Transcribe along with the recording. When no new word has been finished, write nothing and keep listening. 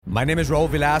My name is Raul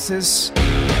Villacis,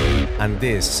 and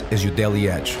this is your Daily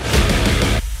Edge.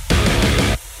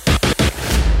 I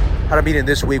had a meeting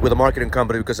this week with a marketing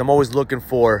company because I'm always looking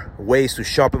for ways to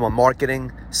sharpen my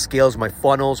marketing skills, my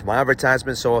funnels, my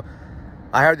advertisements. So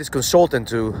I hired this consultant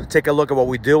to take a look at what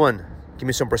we do and give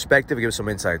me some perspective, give me some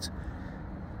insights.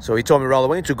 So he told me, Raul, I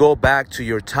want you to go back to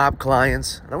your top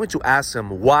clients and I want you to ask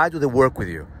them, why do they work with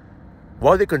you?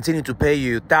 Why do they continue to pay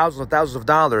you thousands and thousands of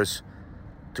dollars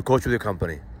to coach with your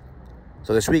company?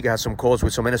 So this week I had some calls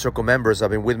with some Inner Circle members that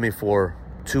have been with me for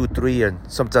 2, 3,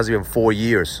 and sometimes even 4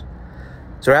 years.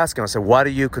 So I asked him, I said, why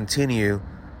do you continue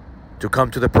to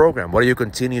come to the program? Why do you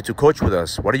continue to coach with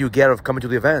us? What do you get out of coming to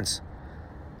the events?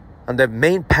 And the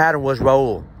main pattern was,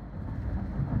 Raul,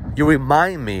 you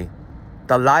remind me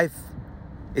that life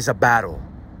is a battle.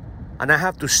 And I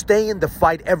have to stay in the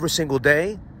fight every single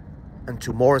day, and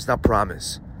tomorrow is not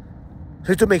promised. So I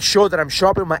need to make sure that I'm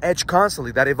sharpening my edge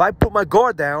constantly, that if I put my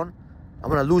guard down, I'm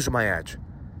going to lose my edge.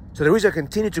 So the reason I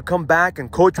continue to come back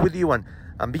and coach with you and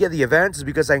be at the events is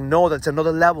because I know that's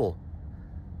another level.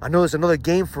 I know there's another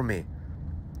game for me.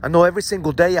 I know every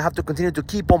single day I have to continue to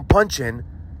keep on punching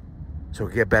so I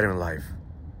can get better in life.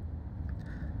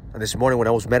 And this morning when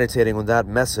I was meditating on that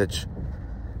message,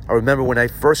 I remember when I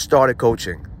first started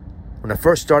coaching. When I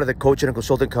first started the coaching and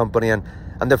consulting company, and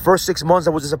the first 6 months I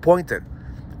was disappointed.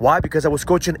 Why? Because I was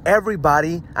coaching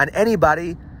everybody and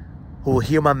anybody who will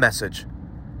hear my message.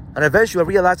 And eventually I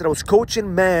realized that I was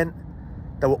coaching men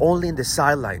that were only in the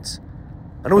sidelines.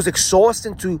 And it was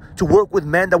exhausting to work with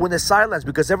men that were in the sidelines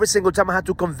because every single time I had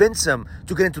to convince them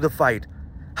to get into the fight.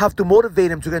 Have to motivate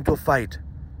them to get into a fight.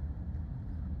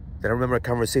 Then I remember a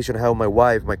conversation I had with my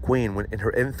wife, my queen, when in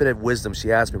her infinite wisdom,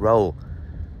 she asked me, Raul,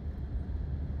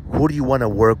 who do you want to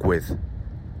work with?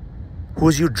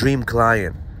 Who's your dream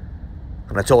client?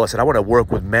 And I told her, I said, I want to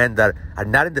work with men that are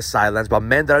not in the sidelines, but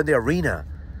men that are in the arena.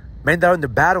 Men that are in the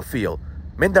battlefield.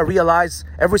 Men that realize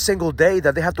every single day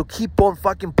that they have to keep on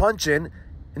fucking punching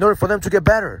in order for them to get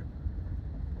better.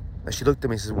 And she looked at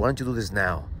me and said, why don't you do this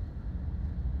now?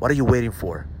 What are you waiting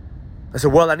for? I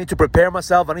said, well, I need to prepare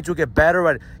myself. I need to get better.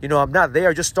 And, I'm not there.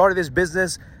 I just started this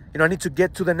business. I need to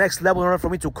get to the next level in order for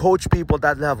me to coach people at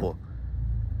that level.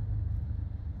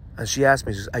 And she asked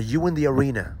me, she says, are you in the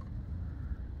arena?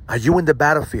 Are you in the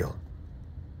battlefield?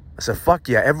 I said, fuck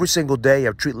yeah. Every single day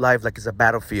I treat life like it's a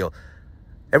battlefield.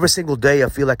 Every single day I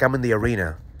feel like I'm in the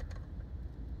arena.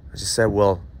 And she said,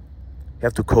 well, you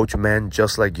have to coach men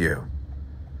just like you.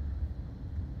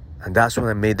 And that's when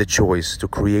I made the choice to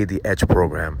create the Edge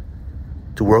program.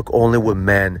 To work only with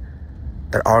men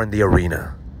that are in the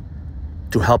arena.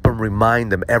 To help them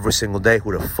remind them every single day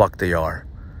who the fuck they are.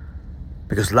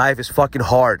 Because life is fucking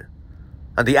hard.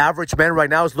 And the average man right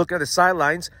now is looking at the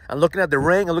sidelines and looking at the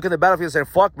ring and looking at the battlefield and saying,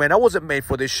 fuck man, I wasn't made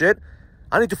for this shit.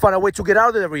 I need to find a way to get out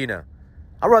of the arena.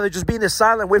 I'd rather just be in the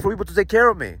silent and wait for people to take care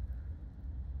of me.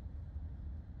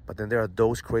 But then there are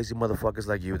those crazy motherfuckers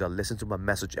like you that listen to my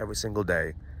message every single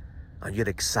day and you get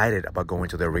excited about going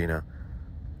to the arena.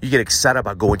 You get excited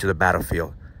about going to the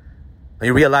battlefield. And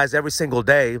you realize every single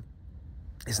day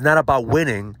it's not about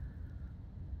winning,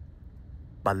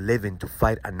 but living to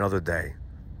fight another day.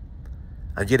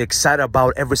 And you get excited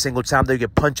about every single time that you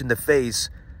get punched in the face,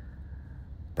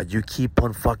 but you keep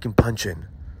on fucking punching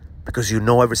because you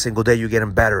know every single day you're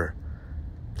getting better.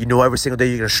 You know every single day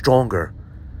you're getting stronger.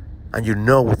 And you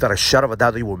know without a shadow of a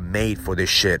doubt that you were made for this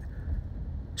shit.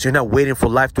 So you're not waiting for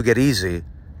life to get easy.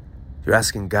 You're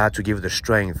asking God to give you the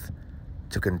strength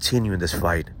to continue in this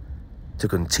fight, to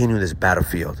continue in this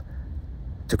battlefield,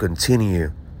 to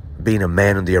continue being a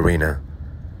man in the arena.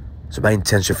 So my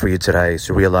intention for you today is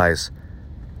to realize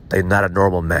that you're not a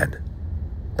normal man.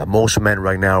 That most men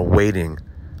right now are waiting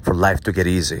for life to get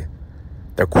easy.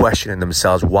 They're questioning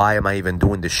themselves, why am I even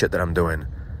doing the shit that I'm doing?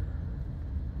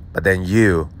 But then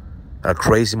you, a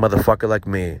crazy motherfucker like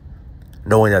me,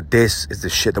 knowing that this is the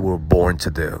shit that we were born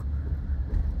to do.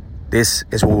 This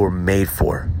is what we were made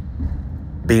for.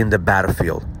 Being in the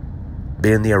battlefield,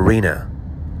 being in the arena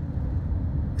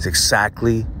is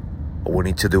exactly what we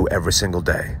need to do every single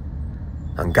day.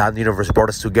 And God and the universe brought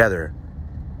us together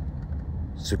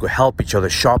so we could help each other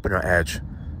sharpen our edge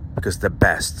because the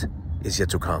best is yet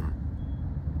to come.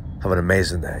 Have an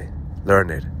amazing day. Learn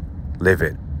it. Live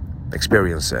it.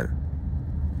 Experience it.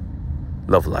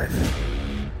 Love life.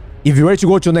 If you're ready to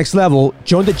go to the next level,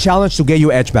 join the challenge to get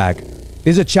your edge back.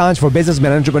 This is a challenge for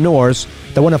businessmen and entrepreneurs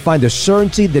that want to find the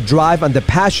certainty, the drive, and the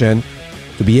passion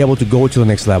to be able to go to the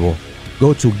next level.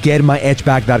 Go to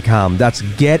getmyedgeback.com. That's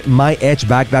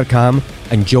getmyedgeback.com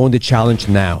and join the challenge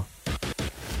now.